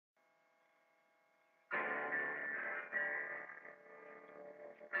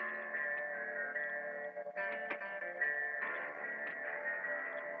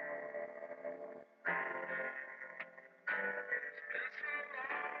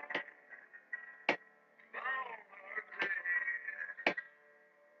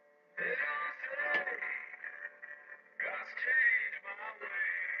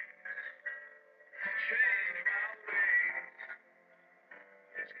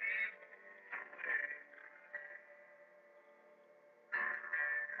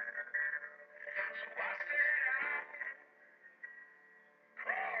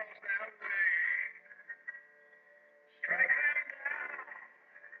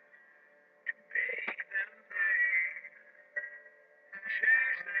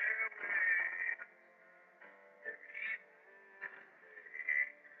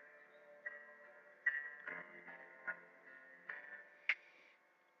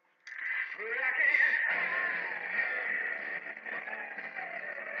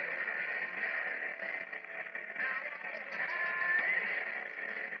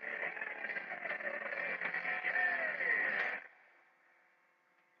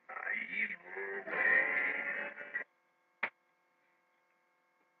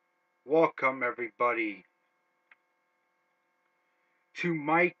Welcome, everybody, to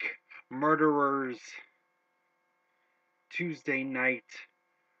Mike Murderer's Tuesday night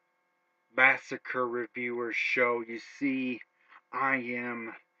massacre reviewer show. You see, I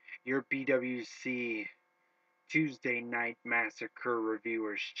am your BWC Tuesday night massacre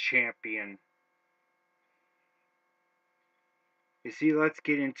reviewers champion. You see, let's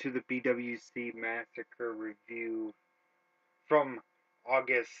get into the BWC massacre review from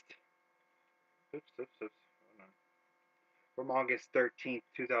August. From August 13th,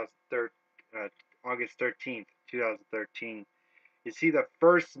 2013. August 13th, 2013. You see, the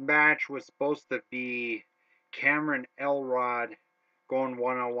first match was supposed to be Cameron Elrod going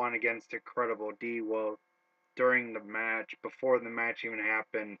one-on-one against Incredible D. Well, during the match, before the match even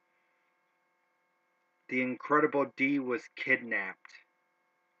happened, the Incredible D was kidnapped.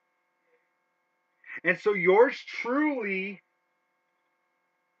 And so yours truly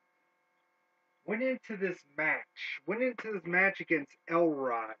went into this match against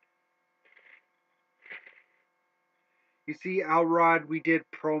Elrod. You see, Elrod, we did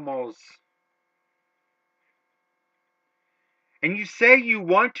promos. And you say you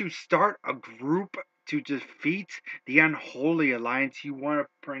want to start a group to defeat the Unholy Alliance. You want to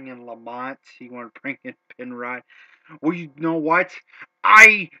bring in Lamont. You want to bring in Penrod. Well, you know what?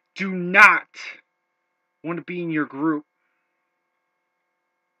 I do not want to be in your group.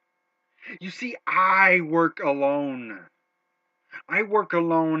 You see, I work alone. I work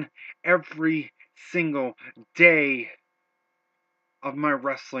alone every single day of my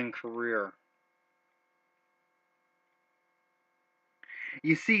wrestling career.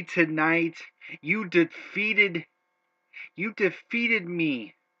 You see, tonight you defeated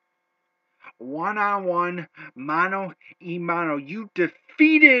me. One-on-one, mano y mano. You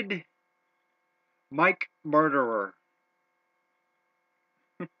defeated Mike Murderer.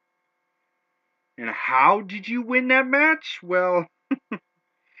 And how did you win that match? Well,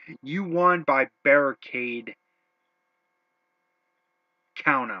 you won by barricade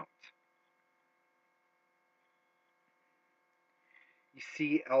countout. You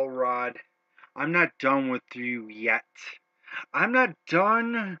see, Elrod, I'm not done with you yet. I'm not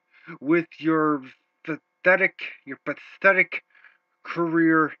done with your pathetic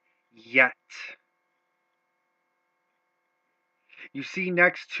career yet. You see,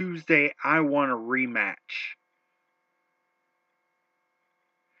 next Tuesday, I want a rematch.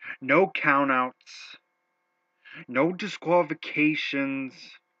 No countouts. No disqualifications.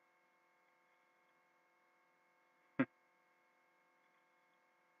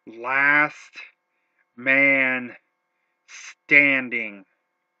 Last man standing.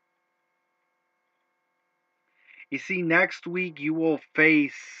 You see, next week you will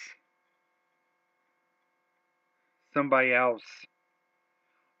face somebody else.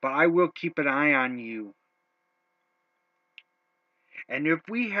 But I will keep an eye on you. And if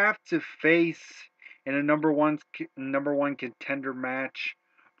we have to face in a number one contender match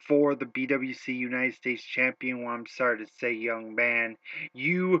for the BWC United States Champion, well, I'm sorry to say, young man,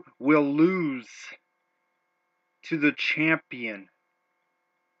 you will lose to the champion.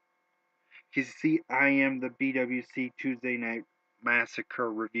 You see, I am the BWC Tuesday Night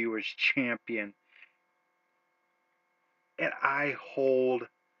Massacre Reviewers Champion. And I hold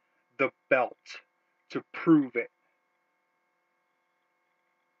the belt to prove it.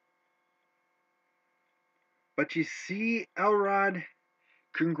 But you see, Elrod,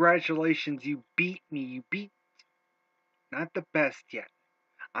 congratulations, you beat me. You beat not the best yet.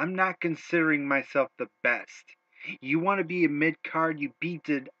 I'm not considering myself the best. You want to be a mid-card, you beat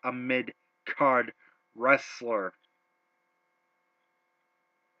a mid-card wrestler.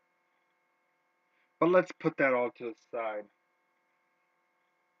 But let's put that all to the side.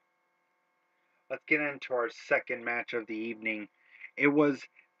 Let's get into our second match of the evening. It was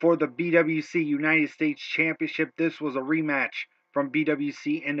for the BWC United States Championship. This was a rematch from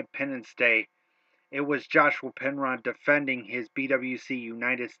BWC Independence Day. It was Joshua Penrod defending his BWC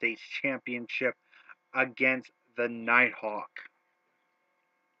United States Championship against the Nighthawk.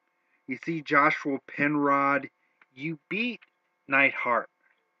 You see, Joshua Penrod, you beat Nighthawk.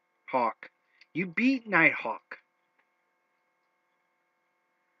 You beat Nighthawk.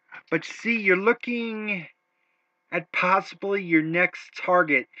 But see, you're looking at possibly your next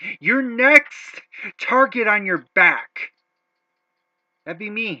target. Your next target on your back. That'd be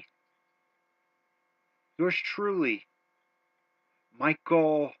me. Yours truly,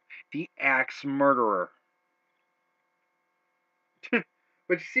 Michael the Axe Murderer. But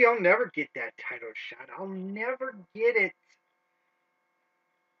you see, I'll never get that title shot. I'll never get it.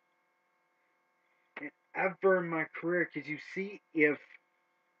 Ever in my career. Because you see, if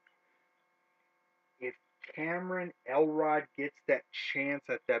Cameron Elrod gets that chance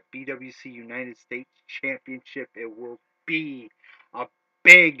at that BWC United States Championship, it will be a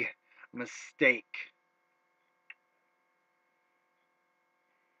big mistake.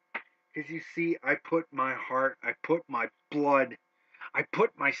 Because you see, I put my heart, I put my blood, I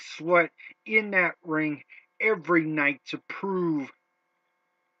put my sweat in that ring every night to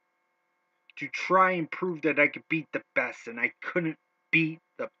try and prove that I could beat the best, and I couldn't beat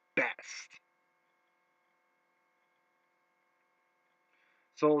the best.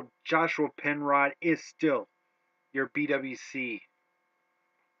 So Joshua Penrod is still your BWC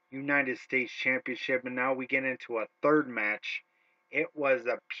United States Championship, and now we get into a third match. It was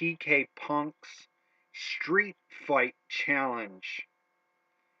a PK Punk's Street Fight Challenge.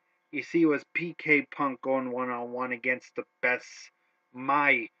 You see, it was PK Punk going one-on-one against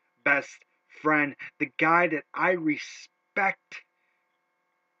my best friend, the guy that I respect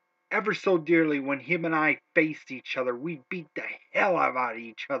ever so dearly. When him and I faced each other, we beat the hell out of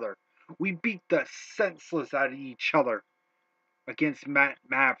each other. We beat the senseless out of each other against Matt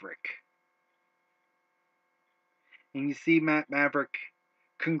Maverick. And you see, Matt Maverick,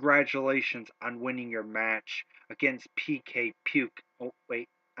 congratulations on winning your match against PK Puke. Oh, wait,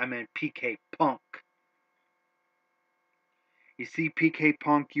 I meant PK Punk. You see, PK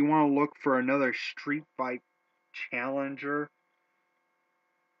Punk, you want to look for another street fight challenger?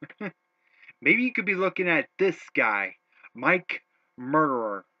 Maybe you could be looking at this guy, Mike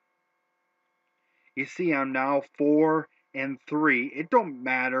Murderer. You see, I'm now 4-3. It don't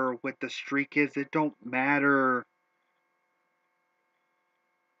matter what the streak is. It don't matter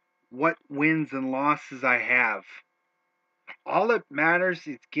what wins and losses I have. All that matters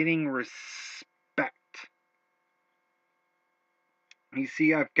is getting respect. You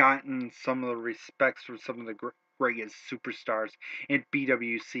see, I've gotten some of the respects from some of the greatest superstars in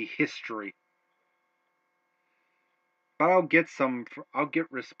BWC history. But I'll get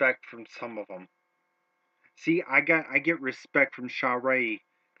respect from some of them. See, I get respect from Shaw Ray,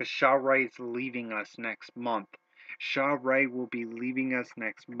 because Shaw Ray is leaving us next month. Shaw Ray will be leaving us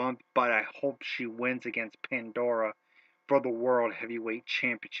next month, but I hope she wins against Pandora for the World Heavyweight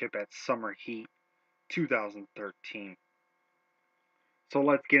Championship at Summer Heat 2013. So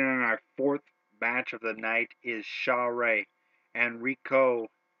let's get in our fourth match of the night is Shaw Ray and Riko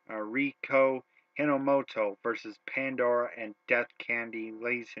Hinomoto versus Pandora and Death Candy.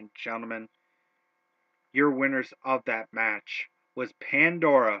 Ladies and gentlemen, your winners of that match was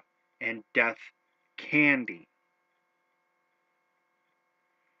Pandora and Death Candy.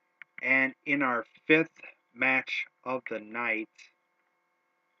 And in our fifth match of the night,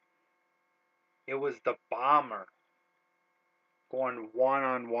 it was the Bomber going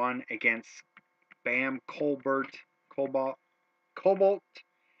one-on-one against Bam Cobalt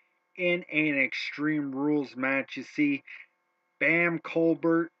in an Extreme Rules match. You see, Bam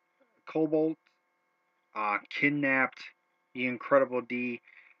Cobalt kidnapped the Incredible D.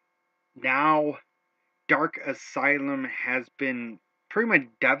 Now, Dark Asylum has been pretty much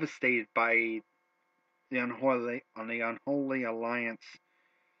devastated by the Unholy Alliance,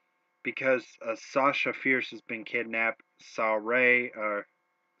 because Sasha Fierce has been kidnapped, Shay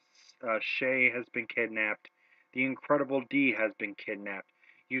has been kidnapped, the Incredible D has been kidnapped.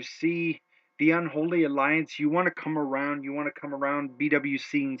 You see, the Unholy Alliance, you want to come around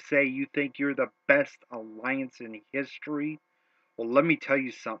BWC and say you think you're the best alliance in history? Well, let me tell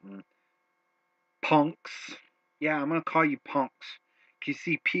you something. Punks. Yeah, I'm going to call you punks.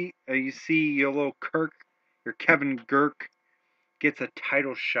 You see your little Kirk, your Kevin Girk gets a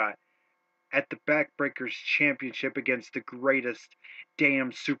title shot at the Backbreakers Championship against the greatest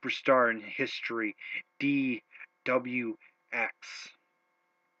damn superstar in history, DWX,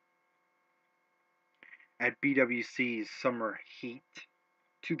 at BWC's Summer Heat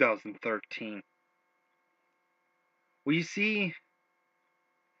 2013. Well, you see,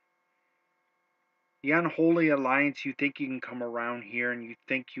 the Unholy Alliance, you think you can come around here and you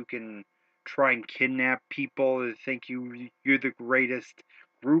think you can try and kidnap people, you think you're the greatest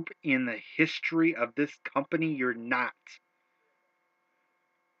group in the history of this company? You're not.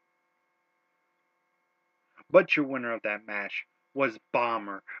 But your winner of that match was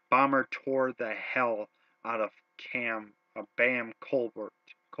Bomber. Bomber tore the hell out of Bam Cobalt.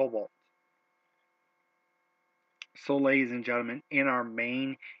 So, ladies and gentlemen, in our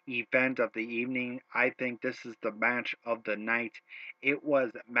main event of the evening, I think this is the match of the night. It was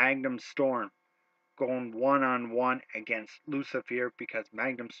Magnum Storm going one-on-one against Lucifer, because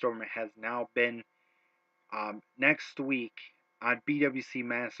Magnum Storm has now been, next week on BWC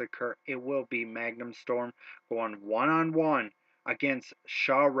Massacre, it will be Magnum Storm going one-on-one against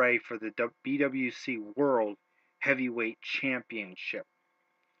Shaw Ray for the BWC World Heavyweight Championship.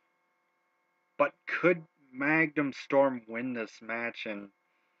 But could Magnum Storm win this match? And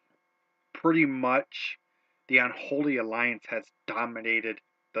pretty much the Unholy Alliance has dominated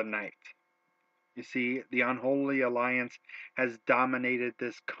the night. You see, the Unholy Alliance has dominated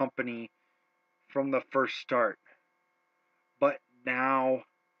this company from the first start. But now,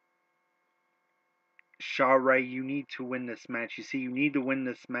 Shaw Ray, you need to win this match. You see, you need to win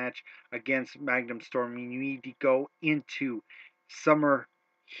this match against Magnum Storm. You need to go into Summer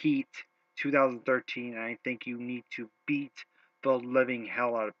Heat 2013, and I think you need to beat the living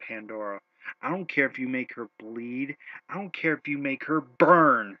hell out of Pandora. I don't care if you make her bleed. I don't care if you make her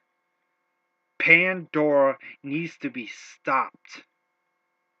burn. Pandora needs to be stopped.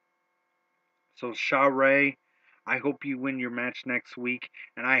 So, Shaw Ray, I hope you win your match next week,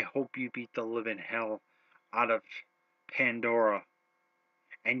 and I hope you beat the living hell out of Pandora.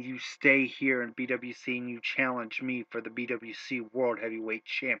 And you stay here in BWC and you challenge me for the BWC World Heavyweight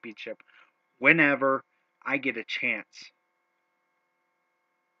Championship whenever I get a chance.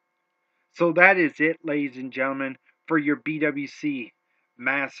 So that is it, ladies and gentlemen, for your BWC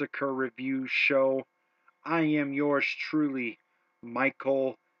Massacre Review show. I am yours truly,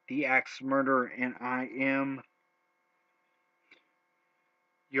 Michael the Axe Murderer, and I am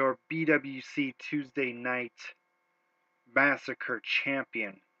your BWC Tuesday Night Massacre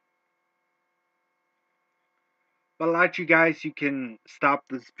Champion. But a lot of you guys, you can stop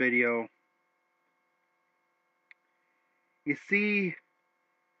this video. You see,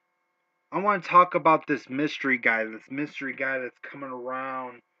 I want to talk about this mystery guy that's coming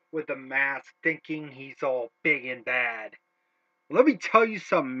around with a mask thinking he's all big and bad. Let me tell you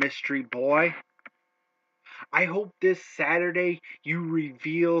something, mystery boy. I hope this Saturday you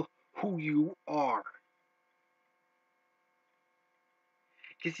reveal who you are.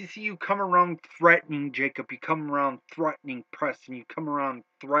 Because you see, you come around threatening Jacob, you come around threatening Preston, you come around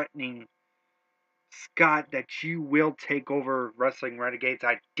threatening Scott that you will take over Wrestling Renegades.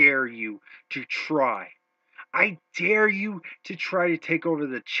 I dare you to try. I dare you to try to take over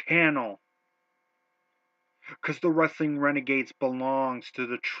the channel. Because the Wrestling Renegades belongs to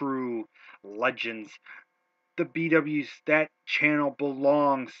the true legends. The BW's, that channel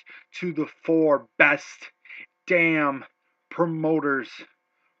belongs to the 4 best damn promoters,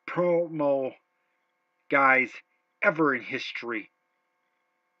 promo guys ever in history.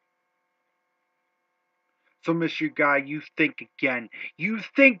 So, Mr. Guy, you think again. You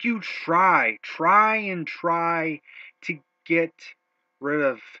think you try and try to get rid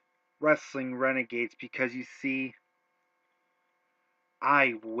of Wrestling Renegades because you see,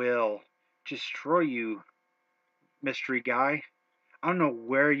 I will destroy you, Mystery Guy. I don't know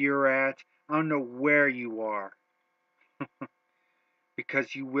where you're at. I don't know where you are.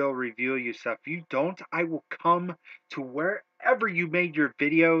 Because you will reveal yourself. If you don't, I will come to wherever you made your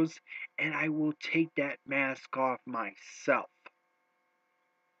videos and I will take that mask off myself.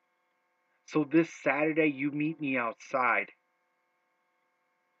 So this Saturday, you meet me outside.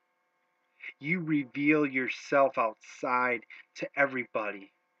 You reveal yourself outside to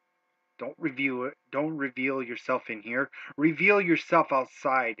everybody. Don't reveal yourself in here. Reveal yourself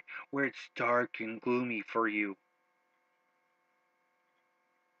outside where it's dark and gloomy for you.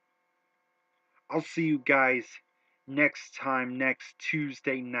 I'll see you guys next time, next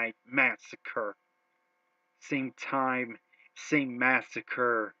Tuesday Night Massacre. Same time, same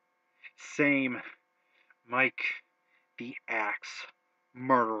massacre, same Mike the Axe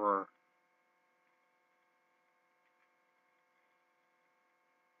Murderer.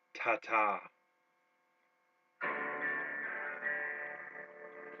 Ta-ta.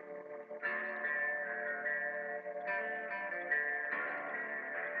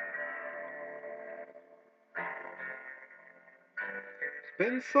 It's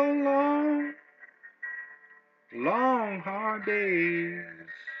been so long, long hard days.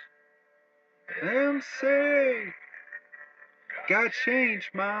 Them say, gotta change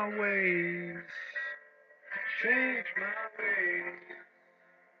my ways. Change my ways.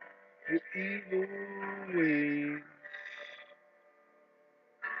 The evil ways.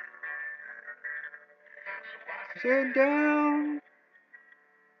 Sit down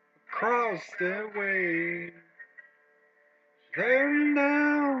across the way. There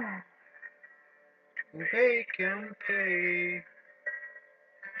now, they can pay.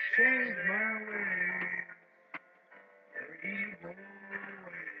 Change my ways. The evil ways.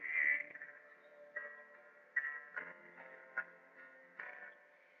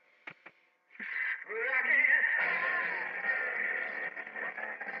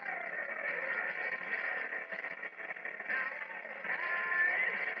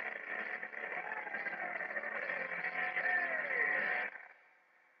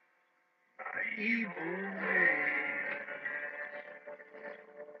 evil.